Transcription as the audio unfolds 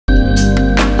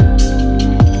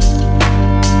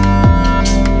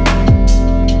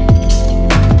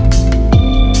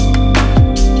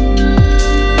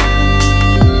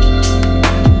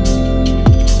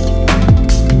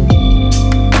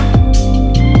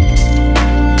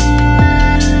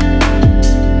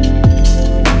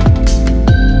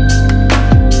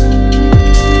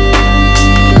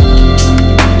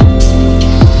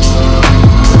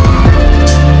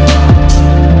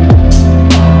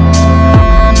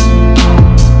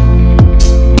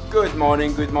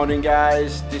good morning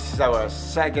guys. This is our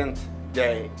second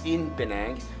day in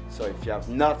Penang. So if you have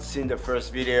not seen the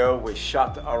first video, we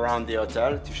shot around the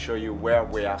hotel to show you where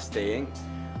we are staying.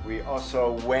 We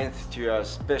also went to a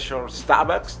special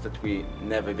Starbucks that we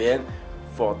never been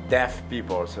for deaf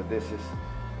people. So this is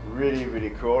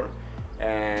really cool.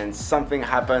 And something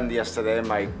happened yesterday.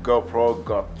 My GoPro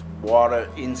got water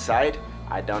inside.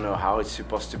 I don't know how it's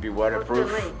supposed to be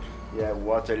waterproof. Yeah,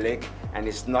 water leak, and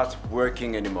it's not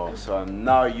working anymore. So I'm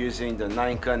now using the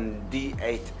Nikon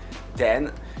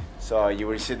D810. So you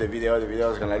will see the video. The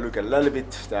video is gonna look a little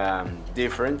bit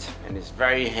different, and it's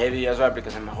very heavy as well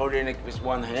because I'm holding it with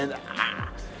one hand.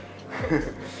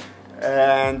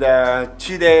 And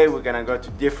today we're gonna go to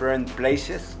different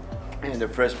places. And the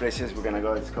first places we're gonna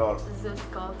go, it's called Zeus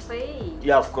Coffee.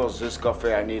 Yeah, of course, Zeus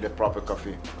Coffee. I need a proper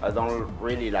coffee. I don't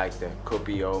really like the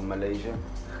kopi or Malaysia.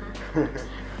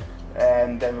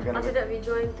 And then we're gonna after that we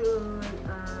going to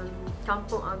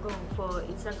Kampung Agong for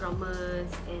Instagrammers,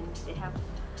 and they have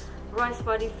rice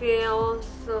paddy field,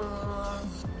 so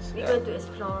we're going to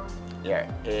explore. Yeah,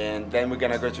 and then we're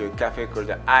gonna go to a cafe called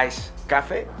the Ice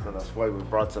Cafe. So that's why we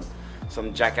brought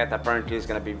some jacket. Apparently it's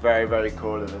gonna be very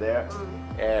cold over there.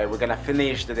 We're gonna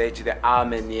finish the day to the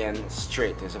Armenian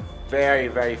Street. It's a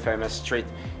very famous street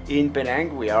in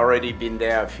Penang. We already been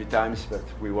there a few times, but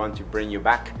we want to bring you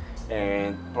back,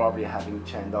 and probably having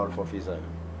 $10 for Fizah.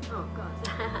 Oh God.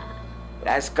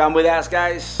 Let's come with us,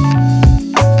 guys.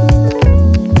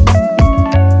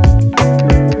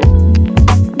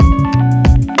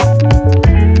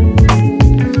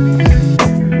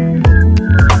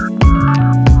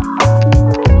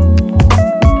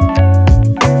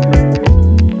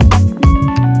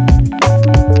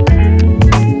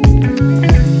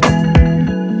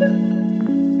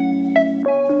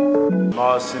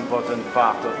 Most important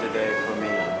part of the day for me.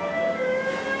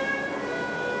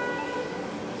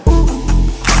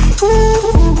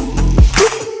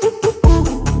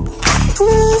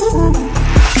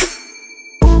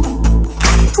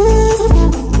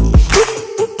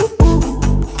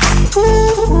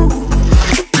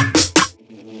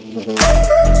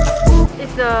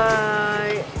 It's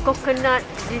a coconut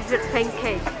dessert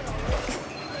pancake.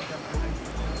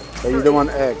 But you don't want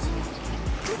eggs?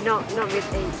 No, not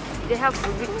with egg. They have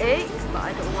with egg, but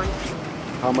I don't want to.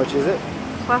 How much is it?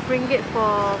 ringgit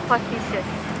for 5 pieces.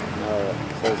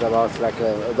 So it's about like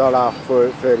 $1.30 for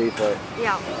it.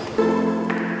 Yeah.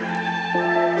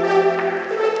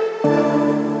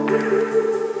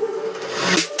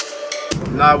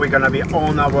 Now we're gonna be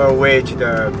on our way to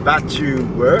the Batu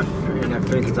Wharf, and I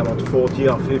think it's about 40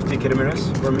 or 50 kilometers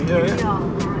from here. Yeah.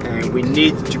 And we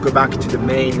need to go back to the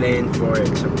main lane for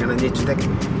it. So we're gonna need to take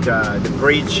the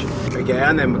bridge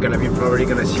again, and we're gonna be probably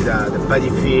gonna see the paddy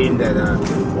field and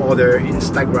other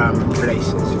Instagram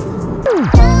places.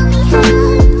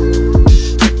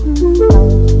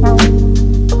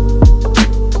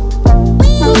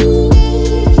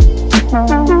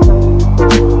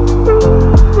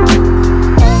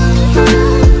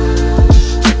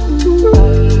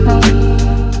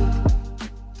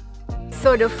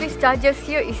 So the fees charges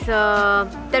here is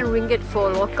 10 ringgit for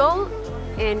local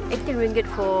and 18 ringgit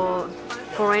for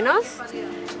foreigners.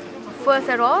 First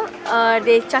of all,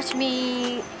 they charge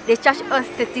us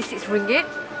 36 ringgit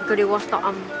because they was thought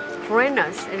I'm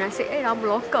foreigners, and I said, hey, I'm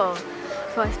local,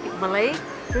 so I speak Malay.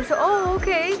 They said, oh,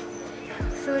 okay.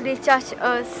 So they charge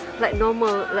us like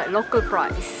normal, like local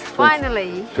price.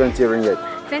 Finally, 20 ringgit.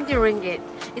 20 ringgit.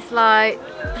 It's like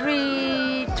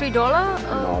 $3.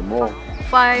 No, more.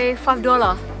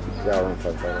 $5. Yeah, around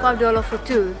 $5. $5 for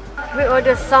two. We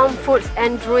ordered some foods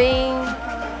and drink,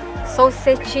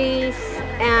 sausages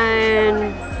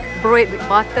and bread with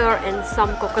butter, and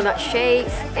some coconut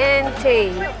shakes and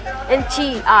tea and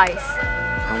tea ice.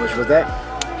 How much was that?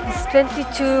 It's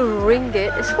 22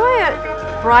 ringgit. It's quite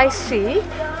pricey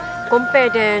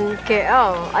compared than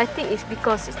KL. I think it's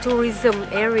because it's tourism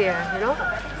area, you know.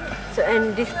 So,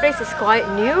 and this place is quite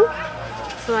new,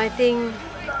 so I think.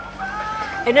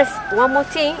 And there's one more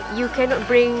thing, you cannot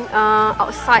bring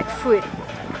outside food.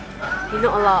 You're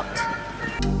not allowed.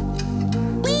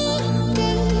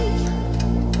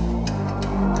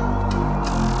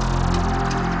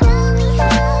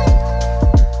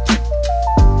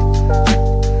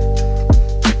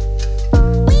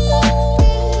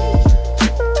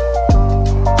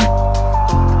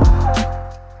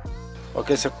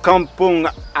 Okay, so Kampung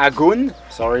Agong,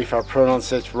 sorry if I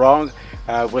pronounce it wrong,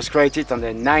 was created on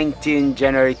the 19th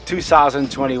January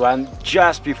 2021,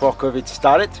 just before COVID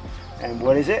started. And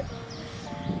what is it?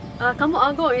 Kampung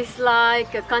Agong is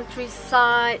like a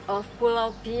countryside of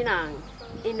Pulau Penang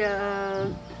in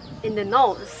the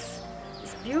north.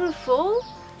 It's beautiful,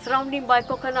 surrounded by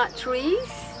coconut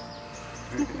trees.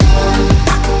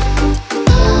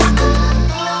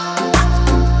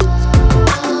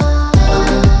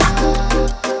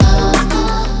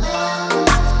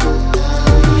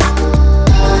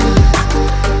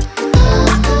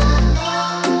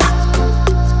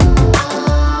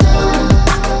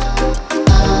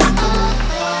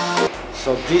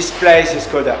 So this place is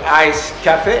called the Ice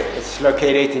Cafe. It's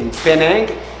located in Penang.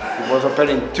 It was opened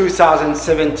in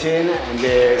 2017 and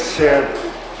they serve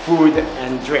food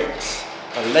and drinks.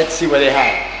 But let's see what they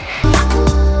have.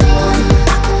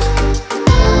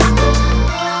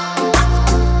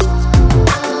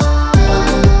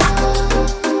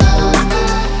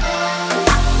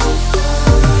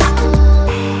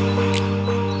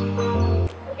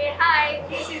 Okay, hi,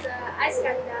 this is Ice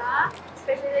Kanda,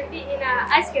 specialty in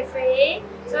Ice Cafe.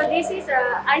 So this is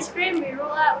ice cream we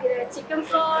roll up with a chicken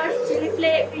sauce, chili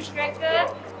flake, fish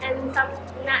cracker, and some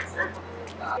nuts.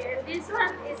 And this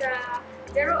one is a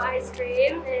zero ice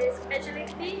cream, a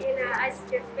specialty in Ice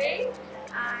Cafe.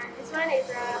 This one is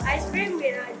ice cream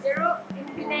with zero in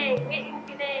Penang, made in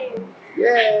Penang.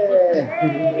 Yay!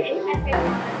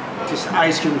 This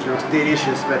ice cream looks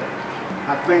delicious, but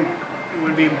I think it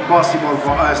will be impossible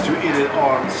for us to eat it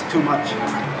all. It's too much.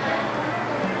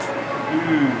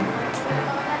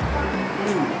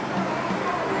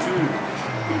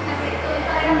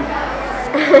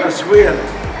 That's weird.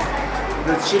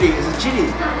 The chili, is it chili?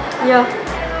 Yeah.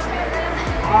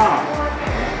 Ah,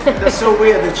 that's so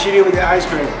weird, the chili with the ice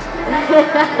cream.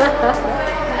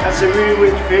 That's a really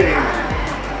weird feeling.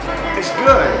 It's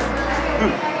good.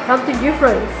 Something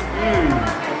different.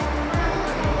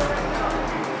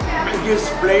 It gives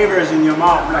flavors in your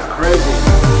mouth like crazy.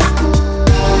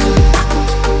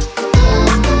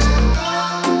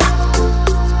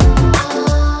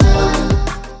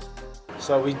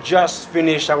 So we just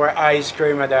finished our ice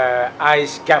cream at the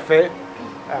Ice Cafe.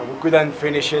 We couldn't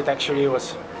finish it, actually it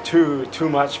was too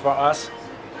much for us.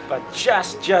 But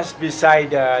just beside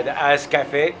the Ice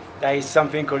Cafe, there is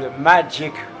something called the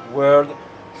Magic World.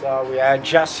 So we are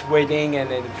just waiting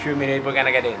and in a few minutes we're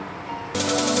gonna get in.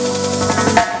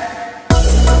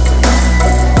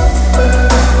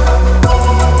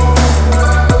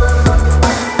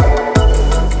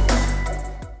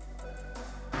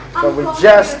 So we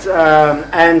just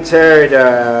entered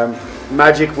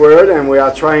Magic World and we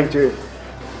are trying to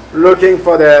looking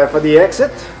for the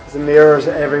exit. The mirrors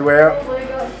everywhere.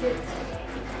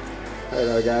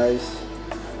 Hello guys.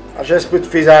 I just put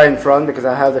Fizah in front because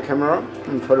I have the camera.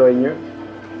 I'm following you.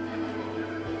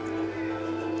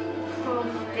 Oh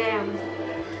damn.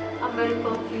 I'm very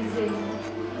confusing.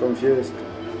 Confused.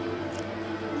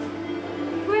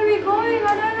 Where are we going?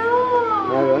 I don't know.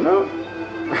 I don't know.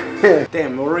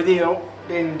 Damn, already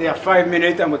been there 5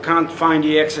 minutes and we can't find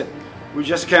the exit. We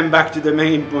just came back to the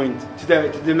main point, to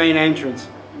the main entrance.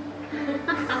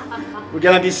 We're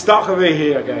gonna be stuck over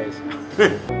here, guys.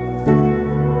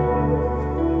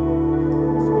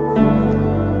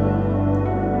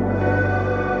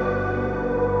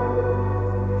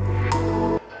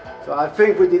 So I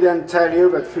think we didn't tell you,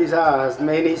 but Fizah has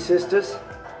many sisters.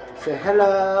 Say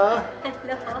hello.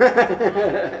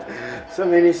 Hello. So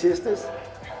many sisters.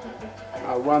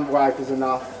 One wife is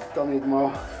enough, don't need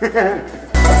more.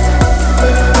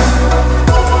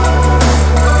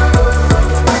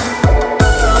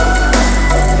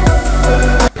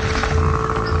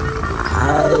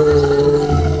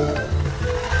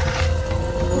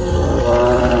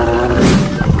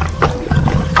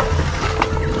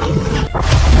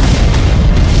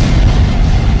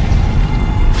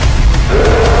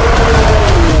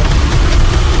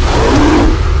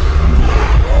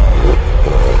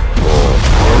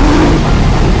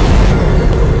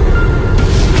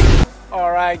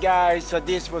 Guys, so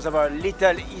this was our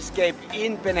little escape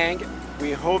in Penang.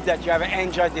 We hope that you have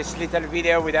enjoyed this little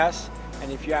video with us,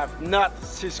 and if you have not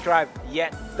subscribed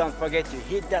yet, don't forget to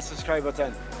hit that subscribe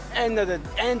button and the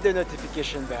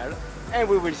notification bell, and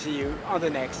we will see you on the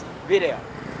next video.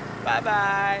 Bye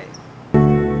bye.